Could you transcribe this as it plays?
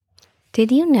Did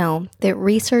you know that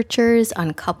researchers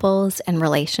on couples and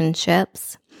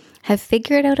relationships have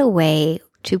figured out a way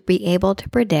to be able to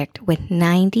predict with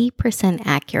 90%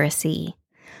 accuracy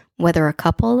whether a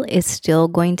couple is still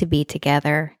going to be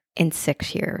together in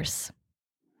 6 years?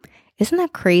 Isn't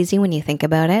that crazy when you think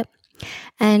about it?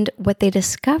 And what they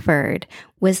discovered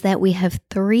was that we have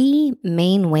 3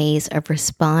 main ways of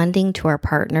responding to our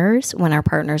partners when our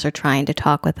partners are trying to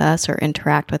talk with us or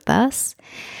interact with us.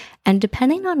 And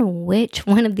depending on which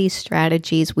one of these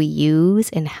strategies we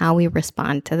use and how we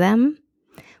respond to them,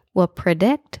 will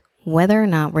predict whether or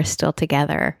not we're still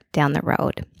together down the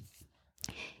road.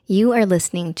 You are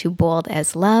listening to Bold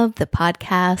as Love, the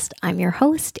podcast. I'm your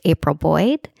host, April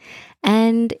Boyd.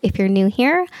 And if you're new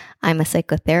here, I'm a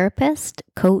psychotherapist,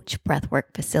 coach,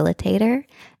 breathwork facilitator.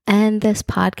 And this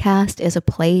podcast is a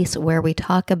place where we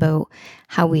talk about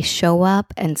how we show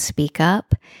up and speak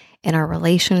up in our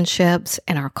relationships,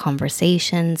 in our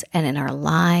conversations, and in our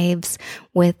lives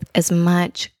with as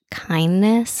much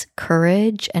kindness,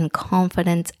 courage, and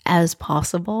confidence as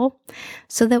possible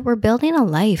so that we're building a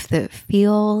life that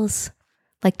feels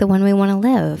like the one we want to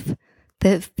live,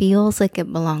 that feels like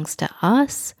it belongs to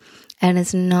us and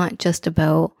is not just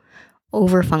about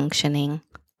over-functioning,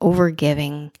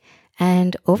 over-giving,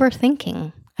 and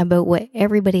overthinking about what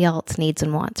everybody else needs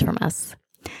and wants from us.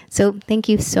 So thank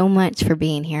you so much for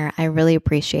being here. I really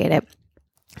appreciate it.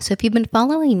 So if you've been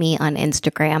following me on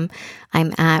Instagram,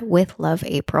 I'm at With Love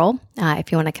April,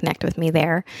 if you want to connect with me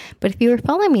there. But if you were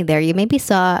following me there, you maybe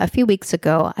saw a few weeks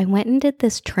ago, I went and did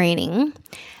this training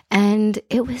and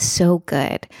it was so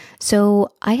good. So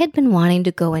I had been wanting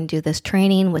to go and do this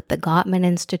training with the Gottman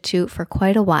Institute for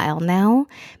quite a while now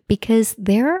because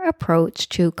their approach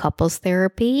to couples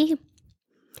therapy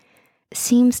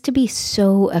seems to be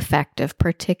so effective,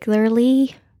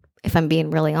 particularly, if I'm being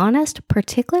really honest,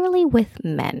 particularly with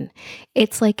men.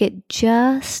 It's like it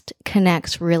just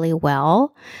connects really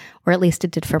well, or at least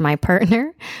it did for my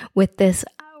partner, with this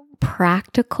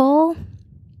practical,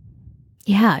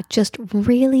 just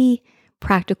really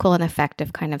practical and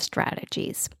effective kind of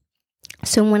strategies.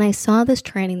 So when I saw this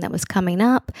training that was coming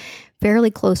up fairly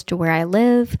close to where I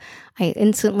live, I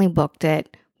instantly booked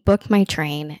my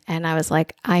train, and I was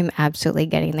like, I'm absolutely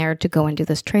getting there to go and do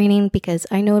this training because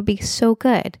I know it'd be so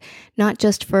good, not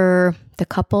just for the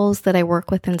couples that I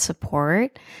work with and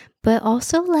support, but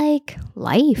also like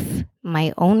life,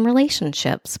 my own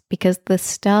relationships, because the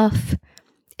stuff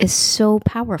is so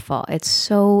powerful. It's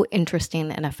so interesting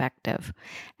and effective.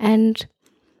 And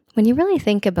when you really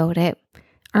think about it,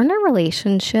 aren't our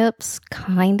relationships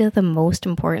kind of the most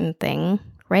important thing,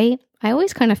 right? I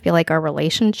always kind of feel like our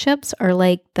relationships are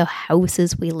like the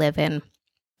houses we live in.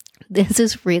 This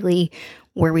is really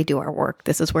where we do our work.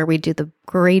 This is where we do the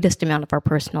greatest amount of our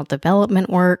personal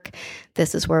development work.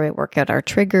 This is where we work out our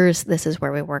triggers. This is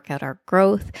where we work out our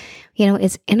growth.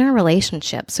 It's in our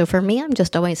relationships. So for me, I'm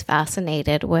just always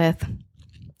fascinated with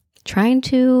trying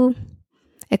to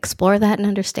explore that and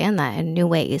understand that in new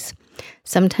ways.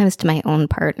 Sometimes to my own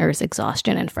partner's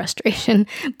exhaustion and frustration,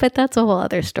 but that's a whole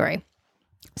other story.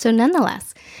 So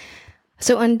nonetheless,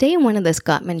 on day 1 of this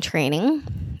Gottman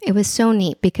training, it was so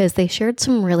neat because they shared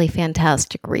some really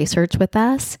fantastic research with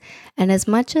us. And as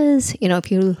much as,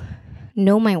 if you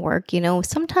know my work,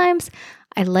 sometimes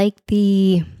I like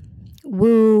the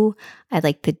woo, I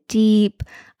like the deep,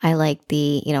 I like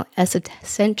the,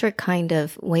 esocentric kind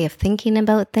of way of thinking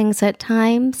about things at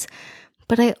times.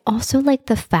 But I also like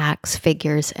the facts,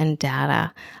 figures, and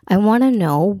data. I want to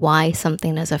know why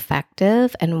something is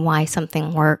effective and why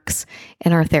something works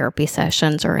in our therapy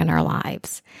sessions or in our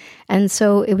lives. And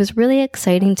so it was really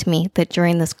exciting to me that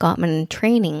during this Gottman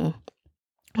training,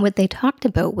 what they talked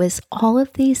about was all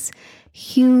of these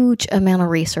huge amount of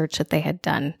research that they had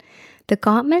done. The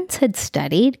Gottmans had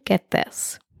studied, get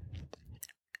this,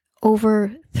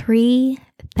 over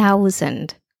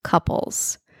 3,000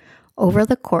 couples over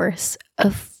the course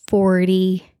of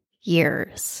 40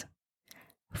 years.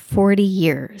 40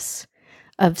 years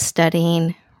of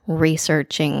studying,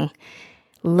 researching,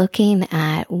 looking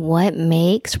at what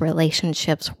makes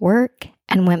relationships work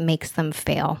and what makes them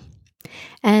fail.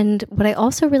 And what I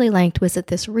also really liked was that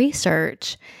this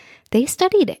research, they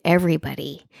studied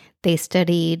everybody. They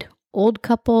studied old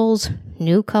couples,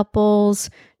 new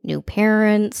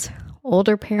parents,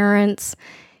 older parents,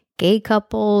 gay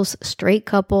couples, straight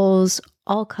couples,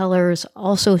 all colors,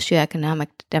 all socioeconomic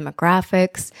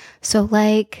demographics. So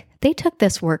they took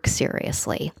this work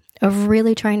seriously of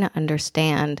really trying to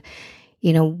understand,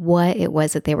 what it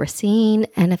was that they were seeing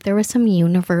and if there were some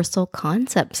universal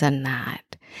concepts in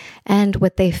that. And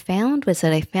what they found was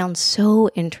that I found so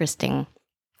interesting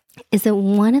is that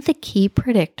one of the key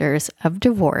predictors of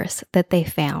divorce that they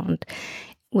found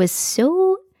was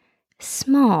so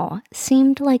small,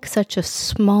 seemed like such a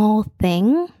small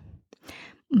thing,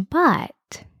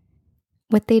 but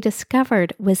what they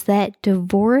discovered was that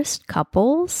divorced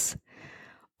couples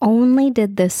only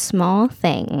did this small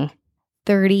thing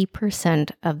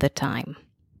 30% of the time.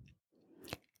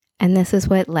 And this is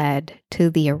what led to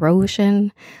the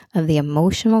erosion of the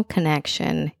emotional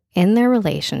connection in their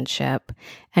relationship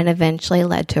and eventually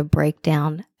led to a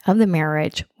breakdown of the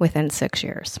marriage within 6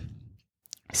 years.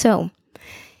 So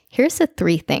here's the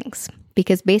 3 things,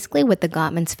 because basically what the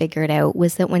Gottmans figured out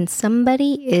was that when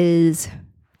somebody is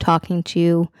talking to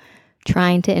you,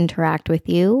 trying to interact with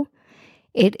you,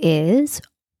 it is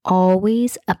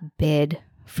always a bid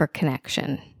for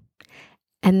connection.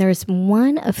 And there's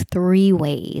one of 3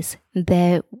 ways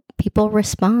that people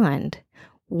respond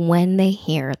when they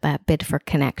hear that bid for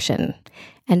connection.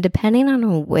 And depending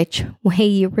on which way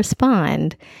you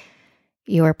respond,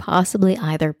 you are possibly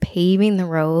either paving the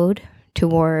road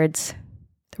towards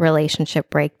the relationship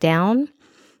breakdown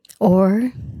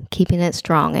or keeping it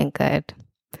strong and good.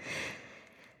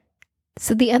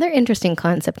 So the other interesting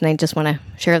concept, and I just want to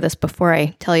share this before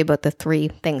I tell you about the 3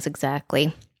 things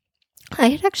exactly. I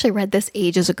had actually read this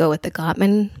ages ago with the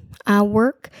Gottman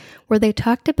work, where they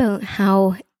talked about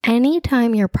how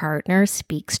anytime your partner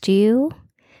speaks to you,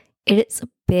 it's a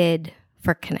bid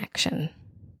for connection.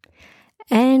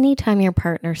 Anytime your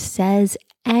partner says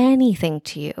anything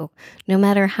to you, no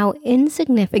matter how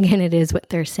insignificant it is what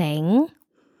they're saying,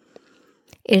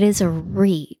 it is a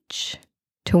reach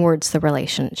towards the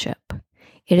relationship.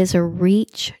 It is a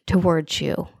reach towards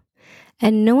you.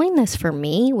 And knowing this for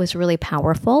me was really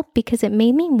powerful because it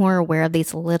made me more aware of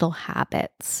these little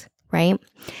habits, right?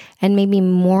 And made me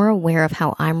more aware of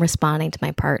how I'm responding to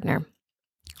my partner.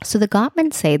 So the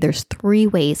Gottmans say there's 3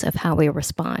 ways of how we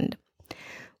respond.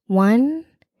 1,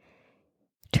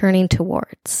 turning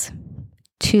towards.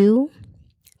 2,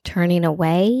 turning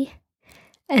away.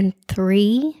 And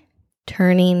 3,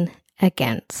 turning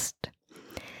against.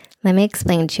 Let me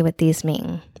explain to you what these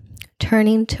mean.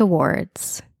 Turning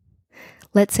towards.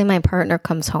 Let's say my partner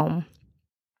comes home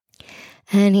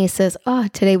and he says, "Oh,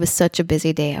 today was such a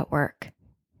busy day at work."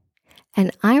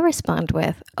 And I respond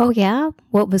with, "Oh yeah,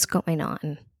 what was going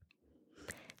on?"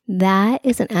 That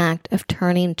is an act of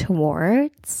turning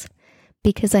towards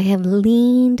because I have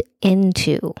leaned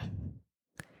into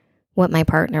what my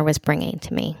partner was bringing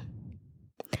to me.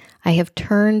 I have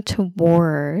turned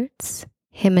towards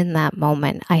him in that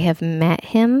moment. I have met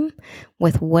him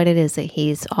with what it is that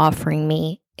he's offering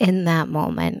me in that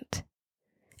moment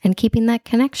and keeping that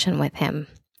connection with him,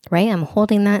 right? I'm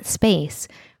holding that space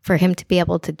for him to be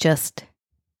able to just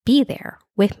be there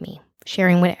with me,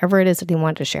 sharing whatever it is that he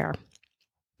wants to share.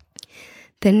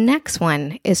 The next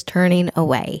one is turning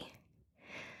away.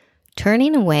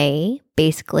 Turning away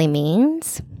basically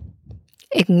means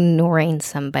ignoring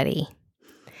somebody.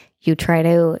 You try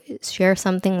to share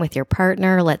something with your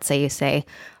partner. Let's say you say,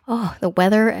 "Oh, the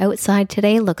weather outside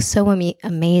today looks so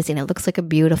amazing. It looks like a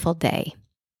beautiful day."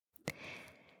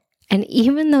 And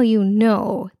even though you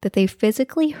know that they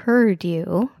physically heard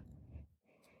you,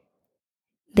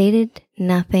 they did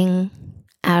nothing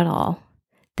at all.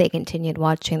 They continued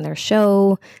watching their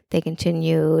show. They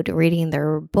continued reading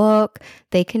their book.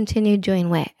 They continued doing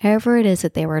whatever it is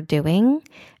that they were doing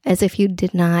as if you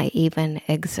did not even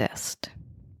exist.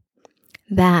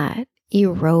 That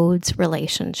erodes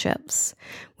relationships,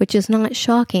 which is not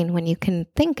shocking when you can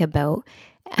think about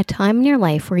a time in your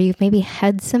life where you've maybe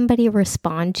had somebody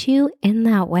respond to you in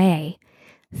that way.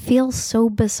 Feels so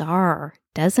bizarre,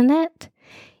 doesn't it?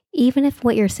 Even if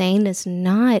what you're saying is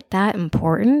not that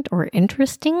important or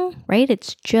interesting, right?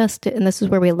 It's just, and this is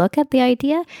where we look at the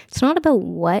idea, it's not about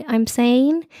what I'm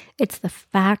saying, it's the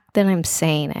fact that I'm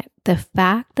saying it. The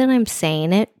fact that I'm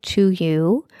saying it to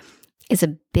you is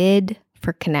a bid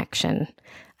for connection.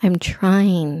 I'm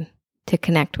trying to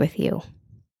connect with you.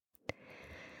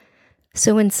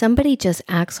 So when somebody just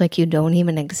acts like you don't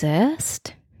even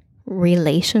exist,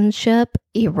 relationship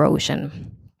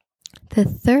erosion. The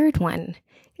third one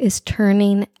is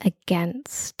turning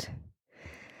against.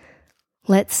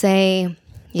 Let's say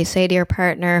you say to your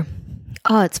partner,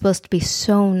 "Oh, it's supposed to be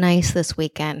so nice this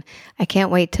weekend. I can't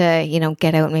wait to,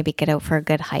 get out for a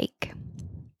good hike."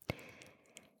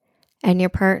 And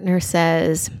your partner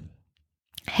says,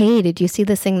 "Hey, did you see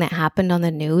this thing that happened on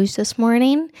the news this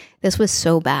morning? This was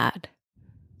so bad."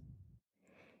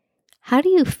 How do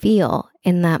you feel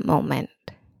in that moment?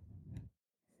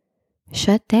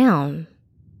 Shut down,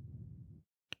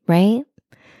 right?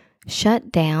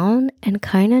 Shut down and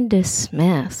kind of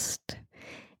dismissed.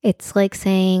 It's like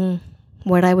saying,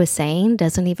 what I was saying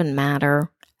doesn't even matter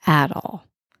at all.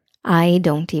 I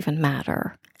don't even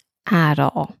matter at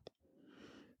all,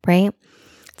 right?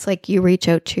 It's like you reach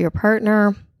out to your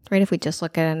partner, right? If we just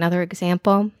look at another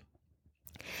example,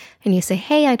 and you say,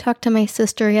 hey, I talked to my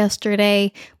sister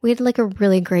yesterday. We had like a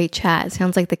really great chat. It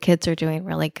sounds like the kids are doing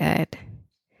really good.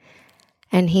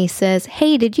 And he says,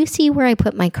 hey, did you see where I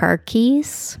put my car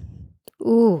keys?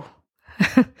 Ooh,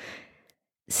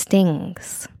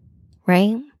 stings,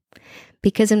 right?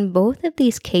 Because in both of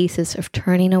these cases of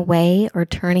turning away or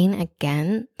turning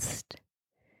against,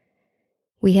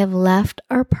 we have left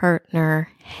our partner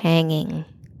hanging.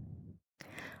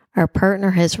 Our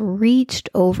partner has reached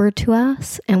over to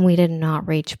us and we did not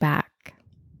reach back.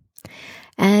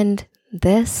 And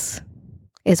this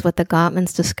is what the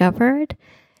Gottmans discovered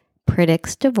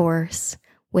predicts divorce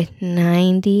with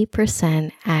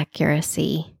 90%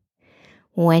 accuracy.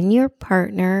 When your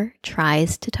partner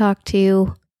tries to talk to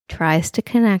you, tries to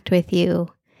connect with you,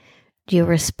 do you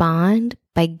respond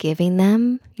by giving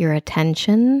them your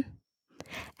attention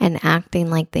and acting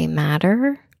like they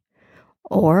matter?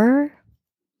 Or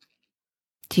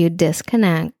do you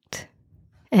disconnect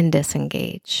and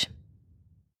disengage?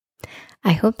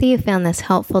 I hope that you found this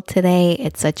helpful today.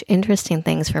 It's such interesting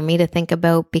things for me to think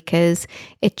about because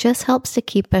it just helps to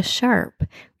keep us sharp.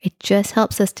 It just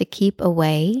helps us to keep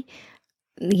away,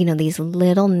 these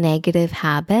little negative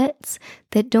habits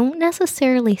that don't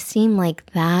necessarily seem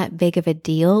like that big of a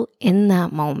deal in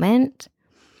that moment,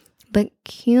 but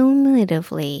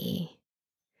cumulatively,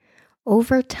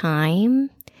 over time,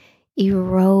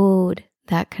 erode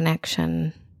that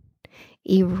connection,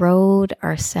 erode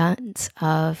our sense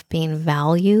of being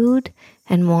valued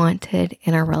and wanted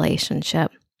in a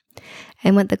relationship.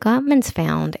 And what the Gottmans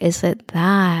found is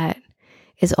that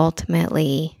is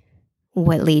ultimately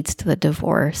what leads to the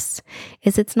divorce.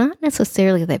 Is it's not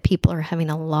necessarily that people are having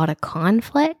a lot of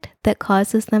conflict that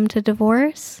causes them to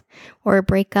divorce or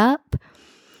break up.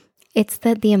 It's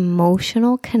that the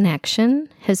emotional connection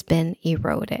has been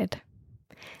eroded.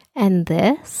 And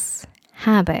this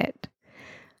habit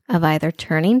of either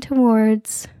turning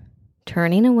towards,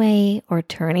 turning away, or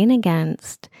turning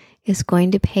against is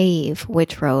going to pave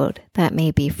which road that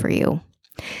may be for you.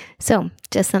 So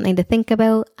just something to think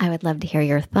about. I would love to hear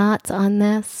your thoughts on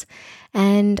this.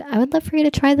 And I would love for you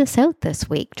to try this out this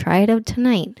week. Try it out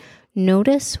tonight.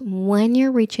 Notice when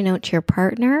you're reaching out to your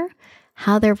partner,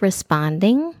 how they're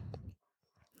responding.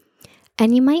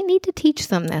 And you might need to teach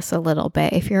them this a little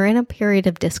bit. If you're in a period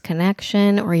of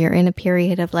disconnection or you're in a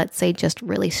period of, let's say, just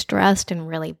really stressed and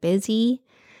really busy,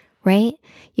 right?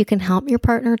 You can help your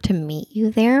partner to meet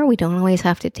you there. We don't always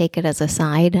have to take it as a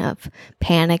sign of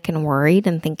panic and worried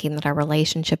and thinking that our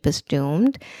relationship is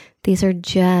doomed. These are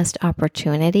just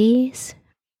opportunities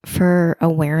for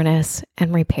awareness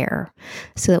and repair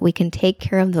so that we can take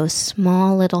care of those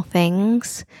small little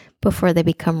things before they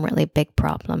become really big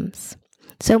problems.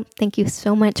 So thank you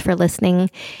so much for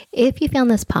listening. If you found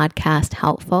this podcast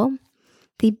helpful,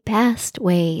 the best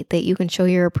way that you can show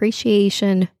your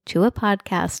appreciation to a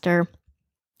podcaster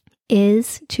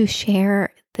is to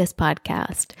share this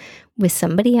podcast with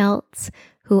somebody else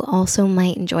who also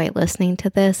might enjoy listening to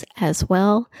this as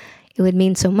well. It would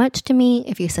mean so much to me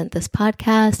if you sent this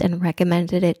podcast and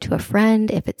recommended it to a friend,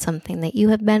 if it's something that you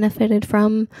have benefited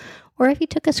from, or if you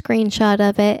took a screenshot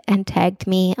of it and tagged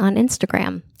me on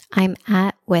Instagram. I'm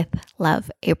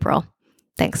 @WithLoveApril.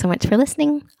 Thanks so much for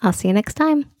listening. I'll see you next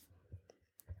time.